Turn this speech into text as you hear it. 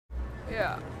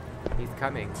He's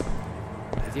coming.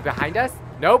 Is he behind us?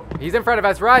 Nope. He's in front of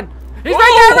us. Run. He's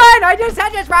right there. Run. I just said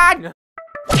just run.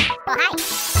 Oh, hi.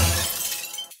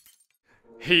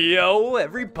 Yo,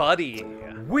 everybody.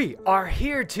 We are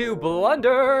here to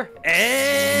Blunder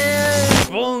And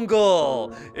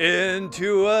Bungle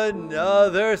into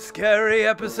another scary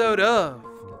episode of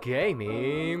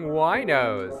Gaming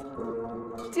Wineos.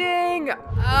 Ding!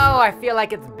 Oh, I feel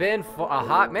like it's been a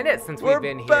hot minute since we've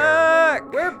been here.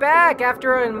 Back! We're back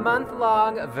after a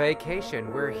month-long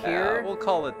vacation. We're here. We'll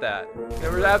call it that.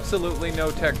 There was absolutely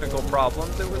no technical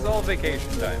problems. It was all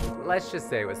vacation time. Let's just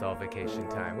say it was all vacation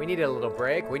time. We needed a little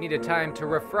break. We needed time to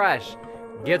refresh,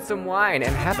 get some wine,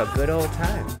 and have a good old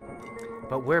time.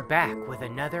 But we're back with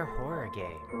another horror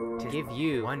game to give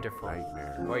you wonderful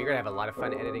nightmares. Well, you're gonna have a lot of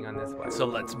fun editing on this one. So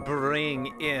let's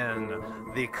bring in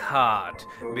the cart,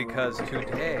 because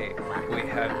today we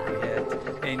have yet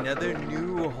another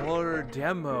new horror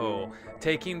demo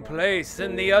taking place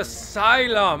in the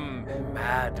asylum,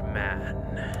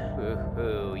 Madman.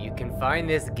 Woohoo, you can find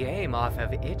this game off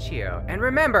of Itch.io. And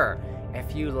remember,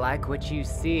 if you like what you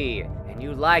see and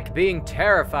you like being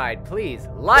terrified, please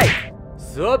like,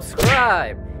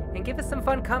 subscribe, and give us some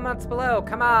fun comments below.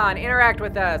 Come on, interact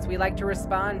with us. We like to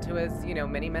respond to as,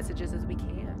 many messages as we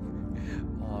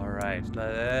can. All right,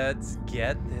 let's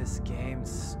get this game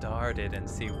started and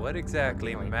see what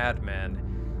exactly Madman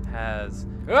has.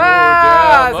 This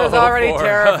is already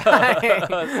terrifying.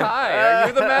 Hi, are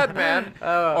you the Madman?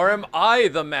 Or am I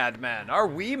the Madman? Are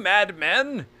we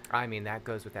madmen? I mean, that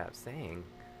goes without saying.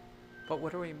 But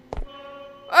what are we?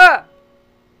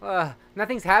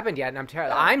 Nothing's happened yet, and I'm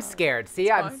terrified. I'm scared.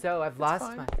 See, I've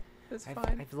lost my.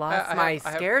 I've lost my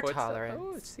scare tolerance.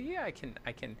 Oh, see, I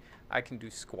can do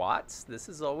squats. This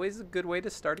is always a good way to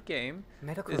start a game.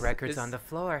 Medical records on the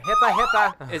floor.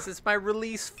 HIPAA. Is this my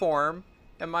release form?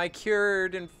 Am I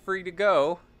cured and free to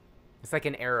go? It's like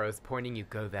an arrow's pointing you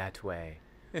go that way.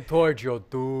 Towards your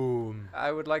doom. I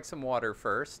would like some water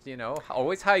first,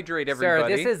 Always hydrate,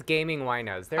 everybody. Sir, this is Gaming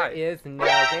Wineos. There is no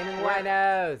Gaming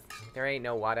Wineos. There ain't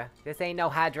no water. This ain't no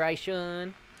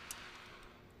hydration.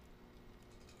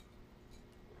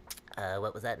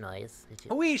 What was that noise?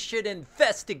 We should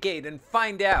investigate and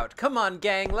find out. Come on,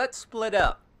 gang, let's split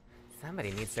up.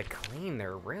 Somebody needs to clean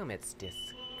their room. It's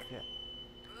disgusting.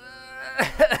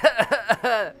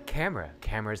 Camera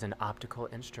is an optical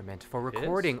instrument for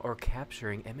recording or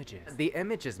capturing images. The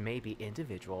images may be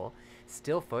individual,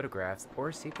 still photographs,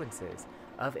 or sequences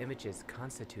of images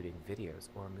constituting videos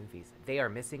or movies. They are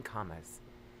missing commas.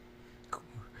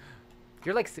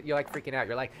 You're like freaking out.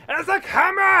 You're like, it's a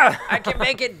camera! I can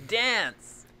make it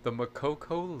dance. The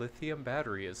Makoko lithium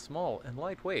battery is small and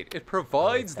lightweight. It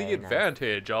provides the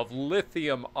advantage of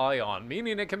lithium ion,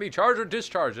 meaning it can be charged or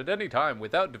discharged at any time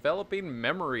without developing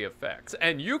memory effects.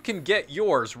 And you can get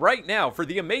yours right now for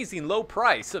the amazing low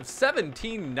price of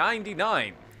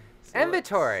 $17.99. So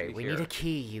inventory. We need a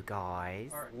key, you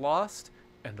guys. Lost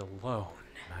and alone.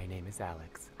 My name is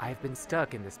Alex. I've been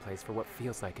stuck in this place for what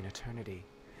feels like an eternity.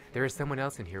 There is someone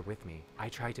else in here with me. I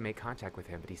tried to make contact with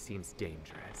him, but he seems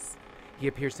dangerous. He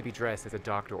appears to be dressed as a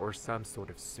doctor or some sort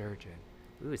of surgeon.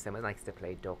 Ooh, someone likes to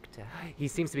play doctor. He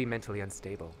seems to be mentally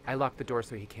unstable. I locked the door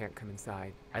so he can't come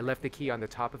inside. I left the key on the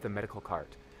top of the medical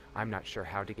cart. I'm not sure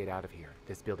how to get out of here.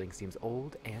 This building seems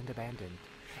old and abandoned.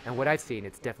 And what I've seen,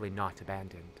 it's definitely not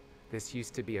abandoned. This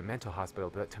used to be a mental hospital,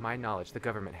 but to my knowledge, the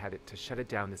government had to shut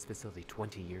down this facility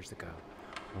 20 years ago.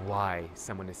 Why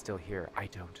someone is still here, I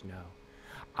don't know.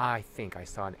 I think I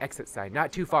saw an exit sign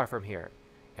not too far from here.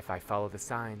 If I follow the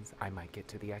signs, I might get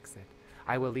to the exit.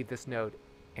 I will leave this note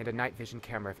and a night vision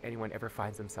camera if anyone ever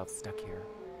finds themselves stuck here.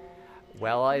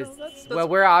 Well, well,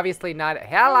 we're obviously not.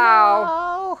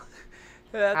 Hello.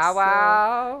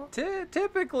 Hello.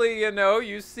 Typically,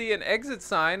 you see an exit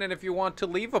sign, and if you want to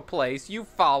leave a place, you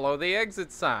follow the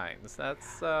exit signs.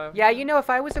 That's Yeah, if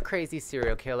I was a crazy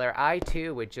serial killer, I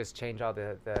too would just change all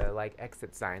the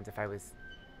exit signs if I was.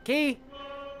 Key.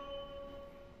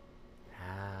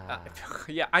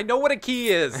 Yeah, I know what a key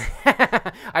is.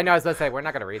 I know, I was about to say, we're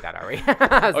not going to read that, are we?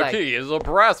 A key is a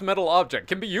brass metal object.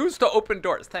 Can be used to open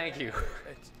doors. Thank you.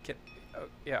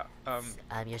 You're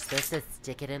supposed to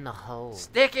stick it in the hole.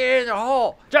 Stick it in the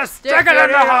hole. Just stick it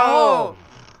in the hole.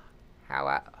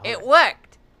 How? It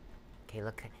worked. Okay,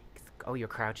 look. Oh, you're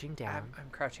crouching down. I'm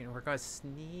crouching. We're going to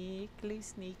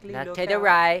sneakily look to the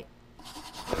right.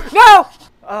 No!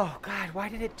 Oh, God, why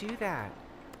did it do that?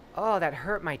 Oh, that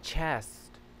hurt my chest.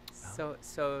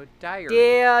 So diary.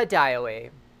 Dear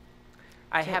diary.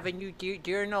 I have a new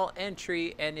journal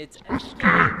entry, and it's escape.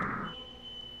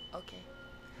 Okay.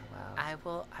 Wow. I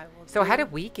will. So how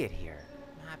did we get here?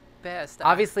 My best.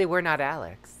 Obviously, we're not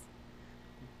Alex.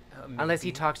 Unless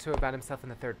he talks to about himself in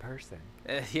the third person.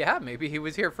 Yeah, maybe he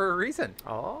was here for a reason.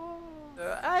 Oh.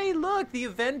 Hey, look, the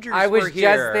Avengers I was were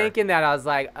here. just thinking that. I was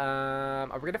like, are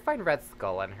we gonna find Red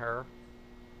Skull in her?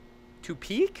 To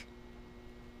peek?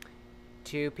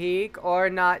 To peek or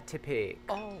not to peek?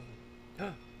 Oh.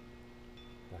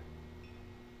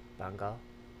 Bungle?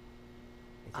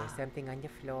 Is there something on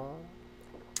your floor?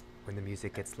 When the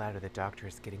music gets louder, the doctor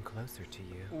is getting closer to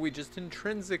you. We just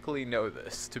intrinsically know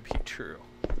this to be true.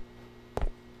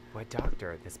 What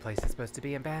doctor? This place is supposed to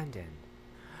be abandoned.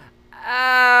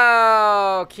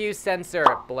 Oh, cue sensor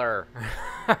blur.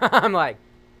 I'm like,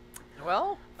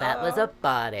 well, That was a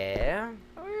body.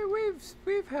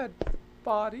 We've had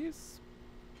bodies.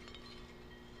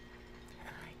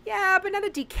 yeah, but not a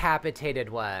decapitated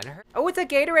one. Oh, it's a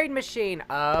Gatorade machine.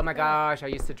 Oh my gosh, I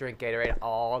used to drink Gatorade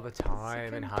all the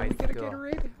time in high Can we get a school.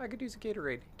 Gatorade? I could use a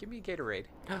Gatorade. Give me a Gatorade.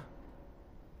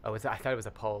 Oh, I thought it was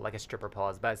a pole, like a stripper pole. I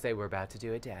was about to say we're about to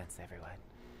do a dance, everyone.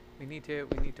 We need to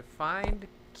find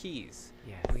keys.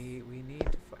 Yes. We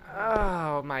need to find.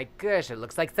 Oh my gosh, it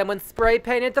looks like someone spray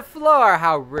painted the floor.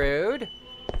 How rude.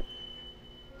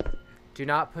 Do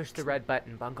not push the red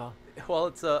button, Bungle. Well,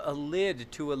 it's a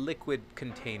lid to a liquid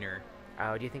container.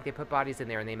 Oh, do you think they put bodies in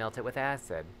there and they melt it with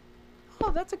acid?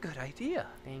 Oh, that's a good idea.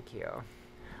 Thank you.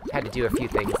 Had to do a few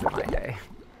things in my day.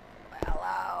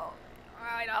 Hello.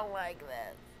 I don't like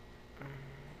this.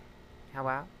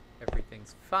 Hello?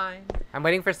 Everything's fine. I'm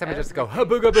waiting for someone just to go, ha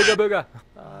booga booga booga.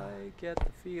 I get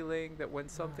the feeling that when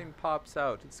something pops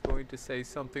out, it's going to say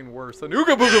something worse than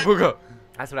ooga booga booga.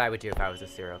 That's what I would do if I was a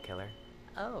serial killer.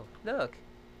 Oh, look.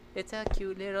 It's a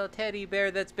cute little teddy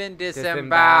bear that's been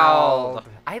disemboweled.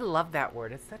 I love that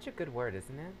word. It's such a good word,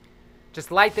 isn't it? Just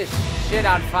light this shit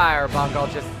on fire, Bungle.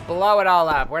 Just blow it all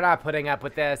up. We're not putting up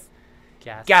with this.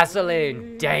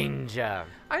 Gasoline danger.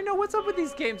 I know what's up with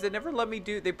these games. They never let me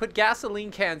do. They put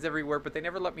gasoline cans everywhere, but they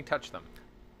never let me touch them.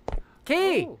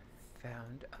 Key. Oh,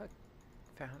 found.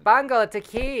 Bungle, it's a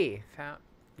key. Found.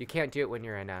 You can't do it when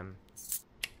you're in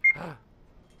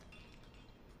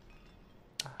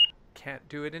Can't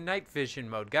do it in night vision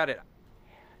mode. Got it.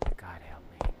 God help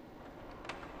me.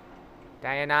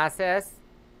 Dionysus,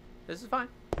 This is fine.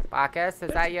 Bacchus,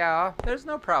 is that you? There's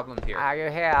no problem here. Are you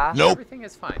here? Nope. Everything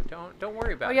is fine. Don't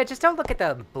worry about Oh it. yeah, just don't look at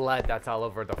the blood that's all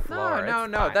over the floor. No.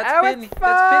 It's fine. That's Oh, been it's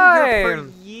here for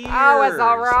fine. years. Oh, it's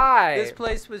all right. This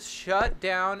place was shut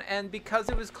down, and because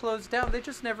it was closed down, they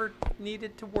just never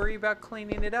needed to worry about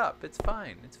cleaning it up. It's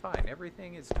fine. It's fine.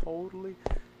 Everything is totally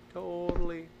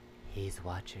He's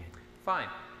watching. fine.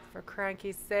 For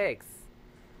cranky sakes.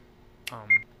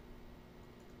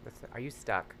 Are you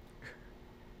stuck?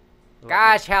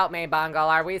 Gosh, help me, Bungle.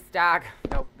 Are we stuck?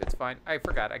 Nope, it's fine. I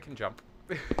forgot. I can jump.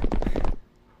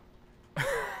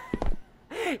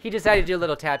 He decided to do a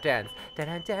little tap dance.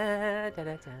 Da-da-da,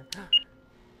 da-da-da.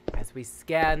 As we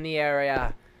scan the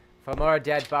area for more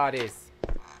dead bodies.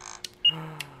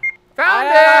 Found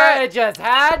I it! just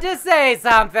had to say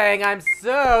something. I'm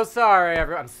so sorry,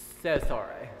 everyone. I'm so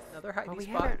sorry. Another hiding Oh, we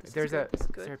spot. haven't. This is There's good, this is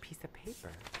is good. there a piece of paper?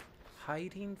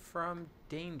 Hiding from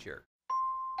danger.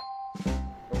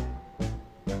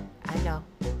 Hello.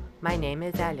 My name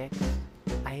is Alex.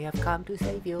 I have come to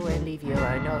save you and leave you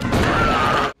a note.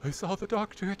 I saw the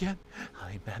doctor again.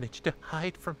 I managed to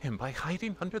hide from him by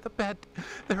hiding under the bed.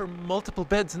 There are multiple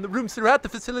beds in the rooms throughout the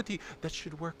facility. That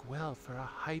should work well for a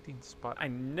hiding spot. I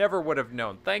never would have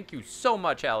known. Thank you so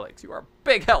much, Alex. You are a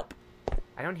big help.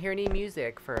 I don't hear any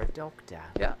music for a doctor.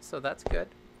 Yeah, so that's good.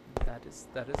 That is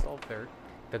all fair.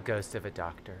 The ghost of a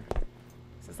doctor.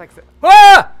 This is like...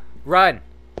 Ah! Run!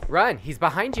 Run! He's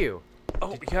behind you.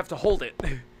 Oh, you have to hold it.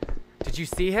 Did you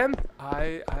see him?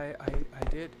 I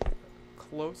did.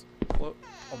 Close. Oh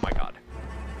my god.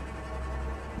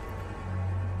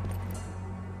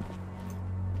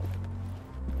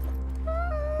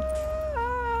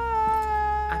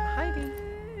 I'm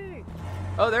hiding.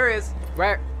 Oh, there he is.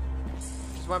 Where?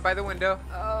 Just went by the window.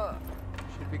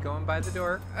 Should be going by the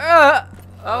door. Oh,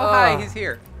 Hi, he's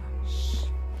here.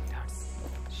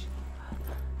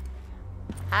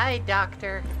 Hi,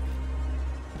 doctor.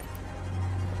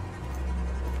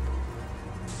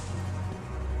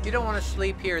 You don't want to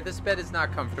sleep here. This bed is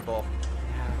not comfortable.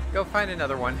 Go find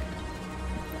another one.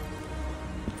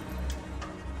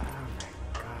 Oh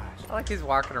my gosh. I like he's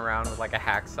walking around with like a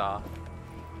hacksaw.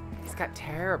 He's got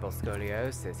terrible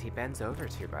scoliosis. He bends over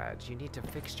too much. You need to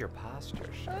fix your posture.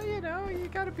 Well, you know, you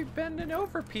gotta be bending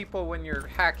over people when you're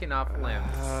hacking off limbs.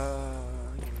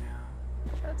 You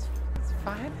know. That's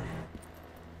fine.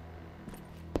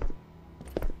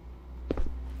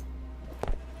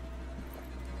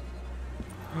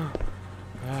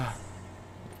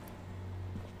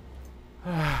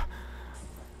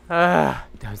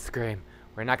 Don't scream.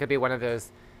 We're not gonna be one of those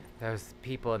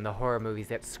people in the horror movies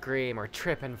that scream or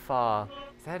trip and fall.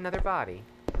 Is that another body?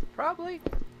 Probably.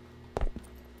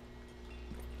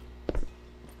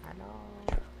 Hello.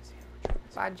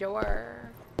 Bonjour.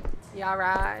 You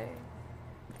alright?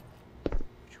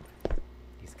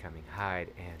 He's coming. Hide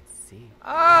and seek.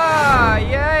 Ah,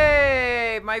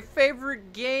 yay! My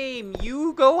favorite game.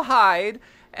 You go hide,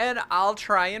 and I'll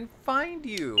try and find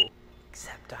you.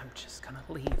 Except I'm just gonna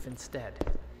leave instead.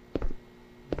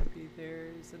 Maybe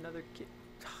there's another key.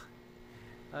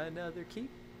 Another key.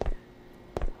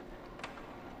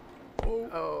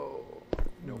 Oh.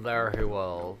 There he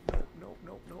will. Nope.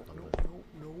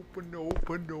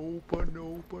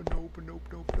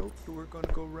 We're gonna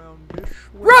go around this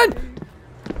way. Run!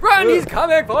 Run! He's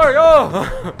coming for you!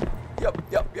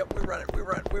 Yep. We run. We're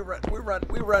going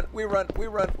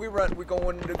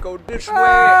to go this way,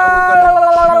 and we're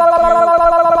gonna shoot you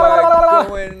by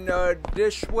going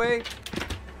this way.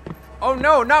 Oh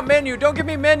no, not menu! Don't give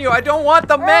me menu! I don't want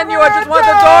the menu! I just want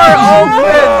the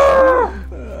door open!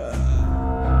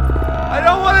 I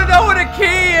don't want to know what a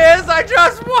key is! I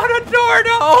just want a door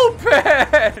to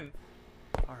open!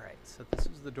 Alright, so this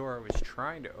was the door I was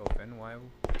trying to open. Why?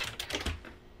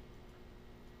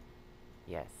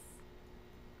 Yes.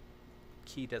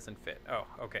 Key doesn't fit. Oh,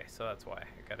 okay, so that's why.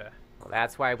 I gotta... Well,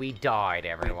 that's why we died, We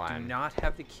everyone. do not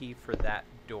have the key for that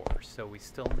door, so we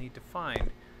still need to find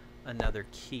another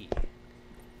key.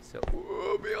 So,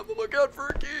 be on the lookout for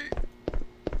a key!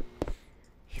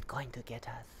 He's going to get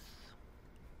us.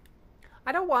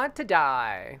 I don't want to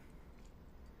die.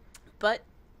 But,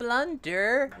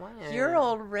 Blunder, What? you're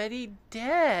already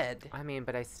dead. I mean,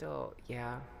 but I still,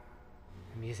 yeah.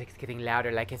 The music's getting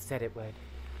louder like it said it would.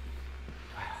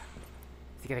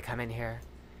 Is he gonna come in here?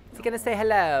 Is he gonna say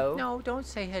hello? No, don't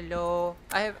say hello.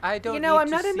 I don't You know, need I'm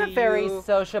to not in a see very you.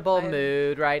 sociable I'm-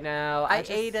 mood right now. I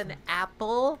just- ate an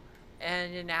apple,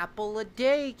 and an apple a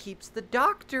day keeps the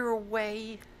doctor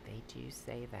away. They do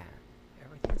say that.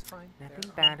 Everything's fine.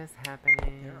 Nothing bad is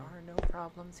happening. There are no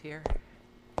problems here.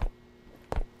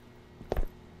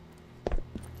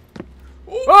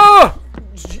 Oh!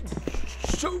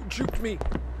 So juked me.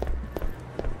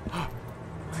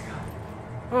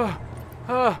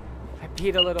 Oh, I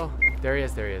peed a little. There he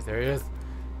is.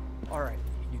 All right.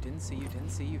 You didn't see.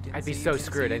 I'd be so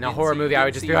screwed. In a horror movie, I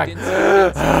would just be like, You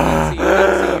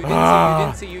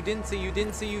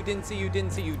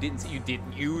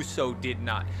so did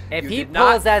not. If You he did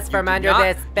not. pulls us You from did under not.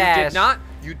 this You bench, did not.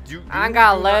 You do. I'm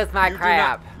gonna do not. lose my You do not.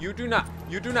 crap. You do not.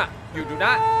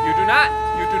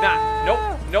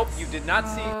 Nope. You did not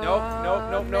see. Nope.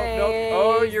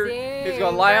 Oh, he's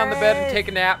gonna lie on the bed and take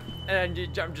a nap. And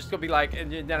I'm just gonna be like,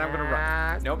 and then I'm gonna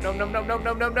run. Nope.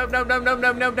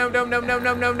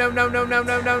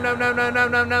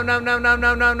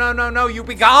 No. You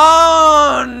be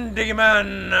gone,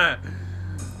 demon.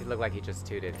 He looked like he just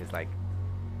tooted his like.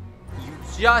 You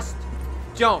just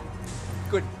don't.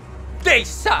 Good day,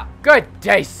 sir. Good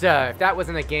day, sir. If that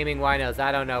wasn't a Gaming Wineos,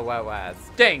 I don't know what was.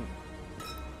 Ding.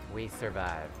 We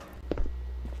survived.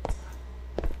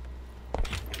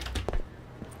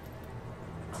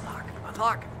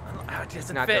 Unlock. It It's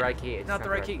doesn't not fit. the right key. It's Not the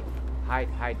right key.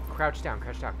 Hide. Crouch down.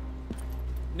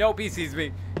 Nope, he sees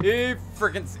me. He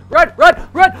freaking. Run!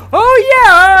 Oh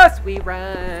yes! We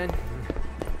run.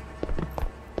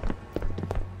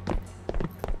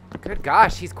 Good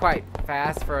gosh, he's quite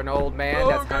fast for an old man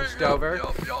that's hunched over.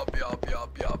 Yup.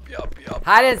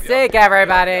 Hide and seek,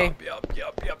 everybody. Yup.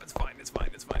 It's fine.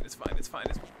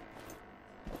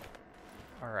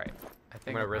 All right. I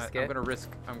think gonna risk I'm it? gonna risk.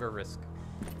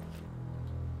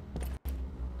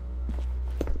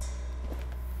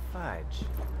 Fudge.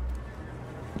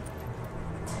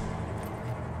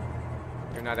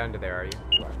 You're not under there, are you?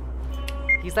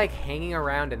 He's like hanging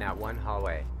around in that one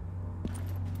hallway.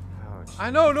 Oh,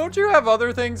 I know. Don't you have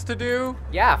other things to do?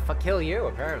 yeah, kill you,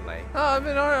 apparently. I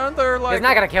mean, aren't there like? He's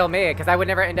not gonna kill me, because I would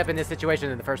never end up in this situation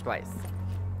in the first place.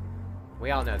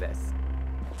 We all know this.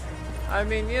 I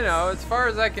mean, you know, as far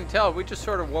as I can tell, we just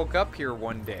sort of woke up here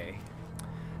one day.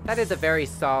 That is a very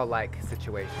Saw-like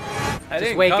situation. I Just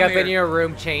didn't wake come up here. in your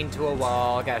room chained to a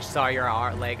wall, gotta saw your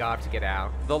leg off to get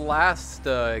out. The last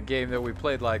game that we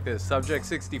played like this, Subject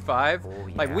 65, Oh,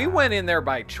 like we yeah. went in there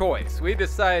by choice. We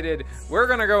decided we're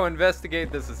gonna go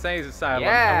investigate this insane asylum and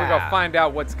we're Yeah. gonna find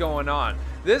out what's going on.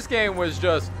 This game was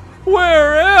just,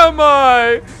 where am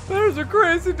I? There's a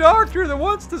crazy doctor that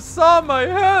wants to saw my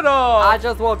head off. I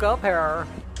just woke up here.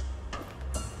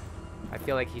 I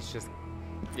feel like he's just...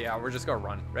 Yeah, we're just gonna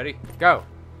run. Ready? Go.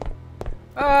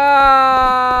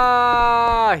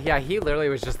 Yeah, he literally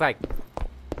was just like,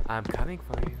 I'm coming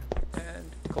for you.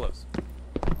 And close.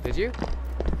 Did you?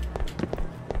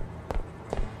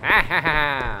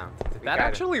 Ah, Did that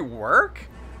actually work?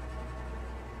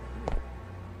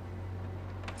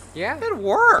 Yeah. It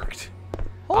worked.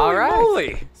 Holy All right.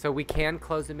 moly. So we can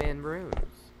close them in rooms.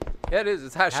 Yeah, it is.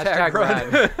 It's hashtag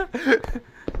run.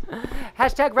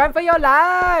 Hashtag run for your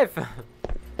life.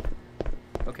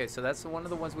 Okay, so that's one of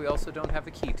the ones we also don't have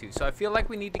a key to. So I feel like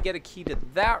we need to get a key to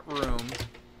that room.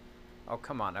 Oh,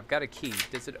 come on. I've got a key.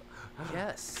 Does it?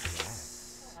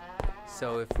 Yes.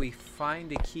 So if we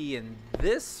find a key in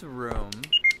this room.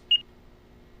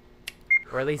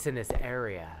 Or at least in this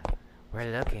area.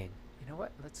 We're looking. You know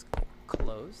what? Let's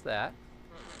close that.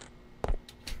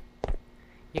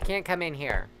 You can't come in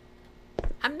here.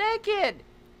 I'm naked.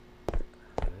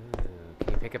 Can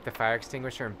you pick up the fire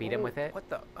extinguisher and beat him with it? What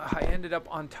the? I ended up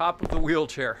on top of the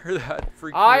wheelchair. That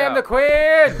freaked me I out. am the queen!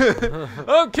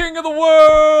 I'm king of the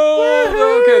world!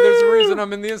 Okay, there's a reason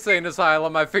I'm in the insane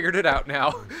asylum. I figured it out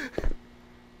now.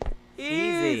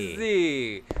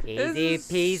 Easy. This Easy is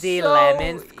peasy so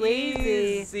lemon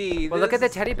squeezy. easy. Well, look at the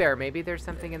This- teddy bear. Maybe there's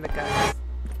something in the guts.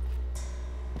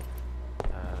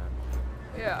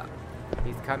 Yeah.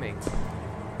 He's coming.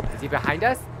 Is he behind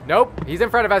us? Nope. He's in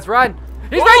front of us. Run.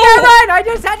 He's Whoa! right there. Run. I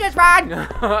just said just run.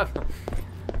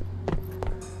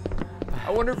 I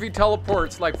wonder if he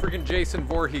teleports like freaking Jason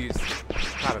Voorhees.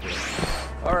 Probably.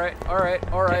 All right.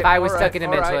 If I was stuck in a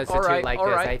mental all institute right, like all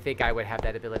this, right. I think I would have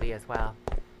that ability as well.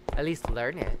 At least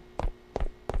learn it.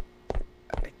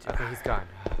 Okay, he's gone.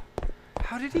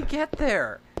 How did he get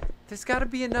there? There's got to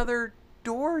be another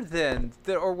door then,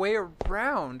 or way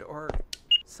around, or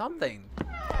something.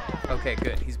 Okay,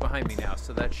 good. He's behind me now,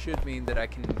 so that should mean that I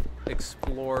can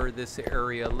explore this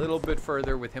area a little bit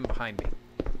further with him behind me.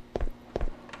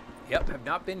 Yep, I've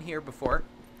not been here before.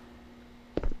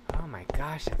 Oh my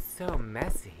gosh, it's so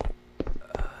messy.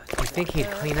 You think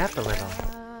he'd clean up a little?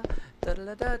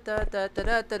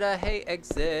 Hey,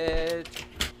 exit.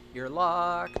 You're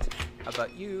locked. How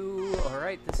about you? All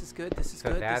right, this is good. This is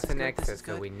So good. that's this is an good, exit. This is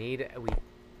So good. we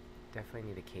definitely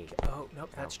need a key. Oh nope,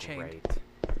 that's chained. Great.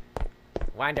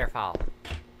 Wonderful.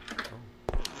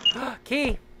 Oh.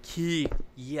 Key. Key.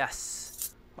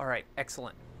 Yes. All right.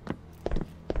 Excellent.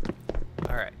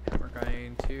 All right. We're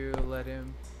going to let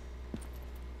him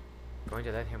Going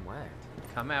to let him what?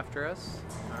 come after us.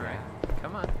 All right.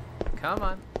 Come on. Come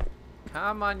on.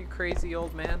 Come on, you crazy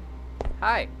old man.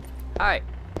 Hi. Hi.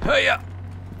 Hiya.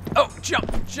 Oh,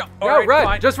 jump. All No, right, run.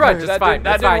 fine. Just run. Just fine.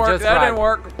 That That's didn't fine. work. Just That run. didn't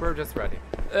work. We're just running.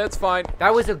 That's fine.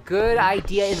 That was a good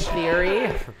idea in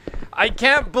theory. I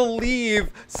can't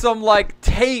believe some like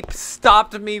tape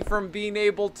stopped me from being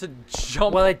able to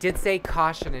jump. Well, it did say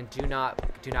caution and do not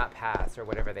pass or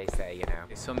whatever they say, you know.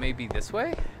 So maybe this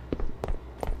way?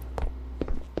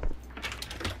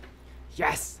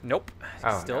 Yes. Nope.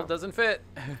 Oh, Still no. doesn't fit.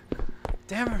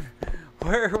 Damn it.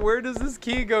 Where does this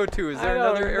key go to? Is there I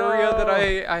don't another area that know.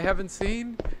 I haven't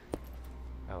seen?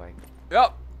 Oh, wait.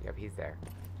 Yep. Yep, he's there.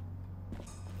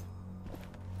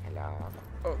 Hello.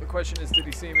 Oh, the question is, did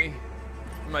he see me?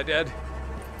 Am I dead?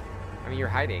 I mean, you're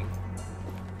hiding.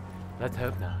 Let's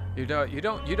hope not. You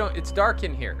don't. It's dark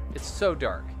in here. It's so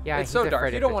dark. Yeah, it's he's so dark.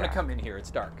 afraid You of don't the want to dark. come in here.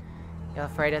 It's dark. You're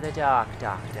afraid of the dark,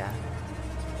 Doctor.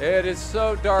 It is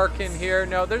so dark in here.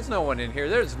 No, there's no one in here.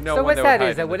 There's no So one what's that that would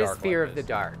is? hide in the What is dark fear like of the this.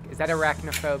 dark? Is that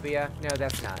arachnophobia? No,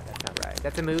 that's not. That's not right.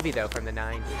 That's a movie though from the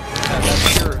 90s.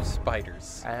 That's fear of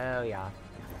spiders. Oh yeah.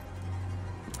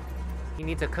 He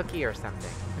needs a cookie or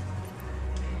something.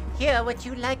 Here, would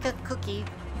you like a cookie?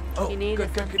 Oh, You need good.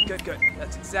 some-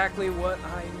 That's exactly what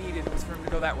I needed, was for him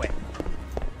to go that way.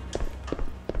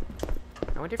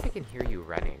 I wonder if he can hear you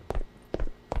running.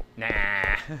 Nah.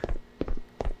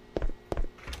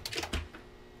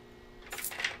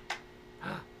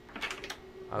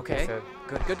 Okay. So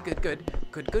Good.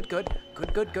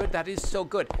 That is so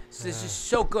good. This is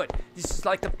so good. This is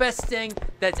like the best thing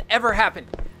that's ever happened.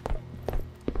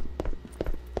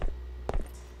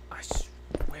 I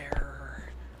swear.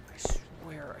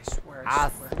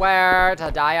 I swear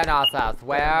to Dionysus.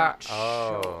 Swear.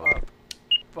 Show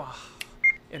up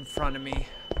in front of me.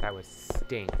 That would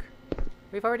stink.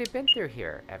 We've already been through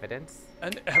here. Evidence.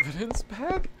 An evidence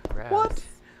bag? Gross.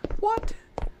 What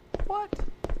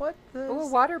the? Oh, a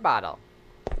water bottle.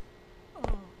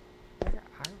 Oh. Where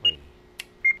are we?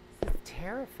 This is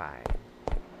terrifying.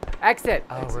 Exit.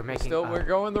 Oh, we're making. We're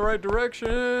going the right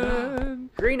direction.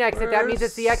 Green exit. That means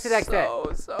it's the exit.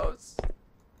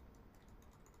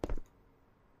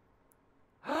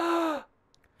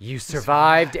 You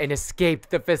survived and escaped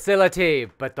the facility,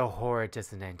 but the horror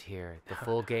doesn't end here. The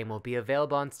full game will be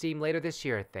available on Steam later this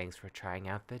year. Thanks for trying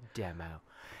out the demo.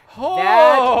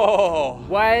 Oh!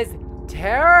 Was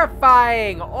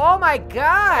terrifying. Oh my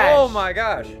gosh. Oh my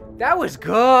gosh. That was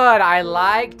good. I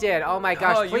liked it. Oh my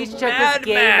gosh. Oh, you Please check this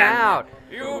game madman. out.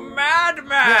 You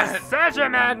madman! You're such a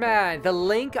madman. The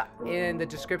link in the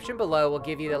description below will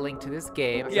give you the link to this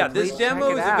game. So Yeah, this please check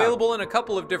demo it is out. available in a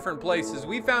couple of different places.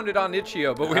 We found it on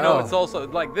Itch.io, but we know it's also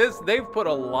like this. They've put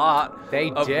a lot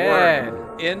of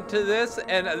work into this,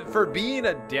 and for being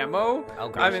a demo, Oh,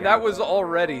 gosh, I mean that was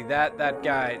already that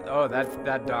guy. Oh,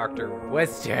 that doctor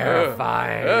was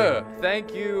terrifying.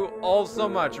 Thank you all so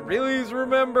much. Please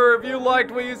remember, if you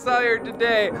liked what you saw here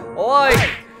today, like.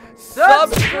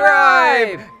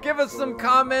 Subscribe! Give us some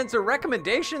comments or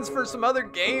recommendations for some other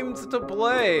games to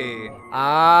play.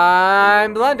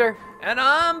 I'm Blunder. And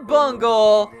I'm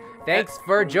Bungle. Thanks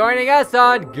for joining us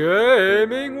on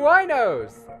Gaming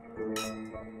Wineos.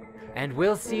 And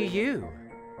we'll see you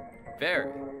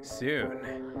Very soon.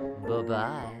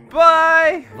 Bye-bye.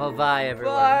 Bye! Bye-bye,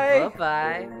 everyone. Bye.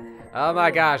 Bye-bye. Oh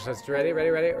my gosh, let's ready.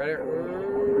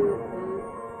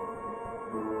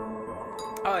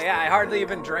 Oh yeah, I hardly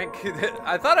even drank.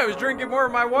 I thought I was drinking more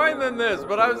of my wine than this,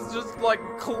 but I was just like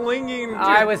clinging to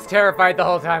I was terrified the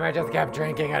whole time. I just kept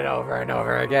drinking it over and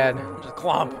over again. just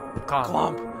clump,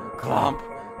 clump, clump,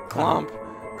 clump,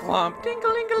 clump.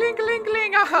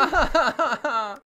 Ding-a-ling-a-ling-a-ling-a-ling.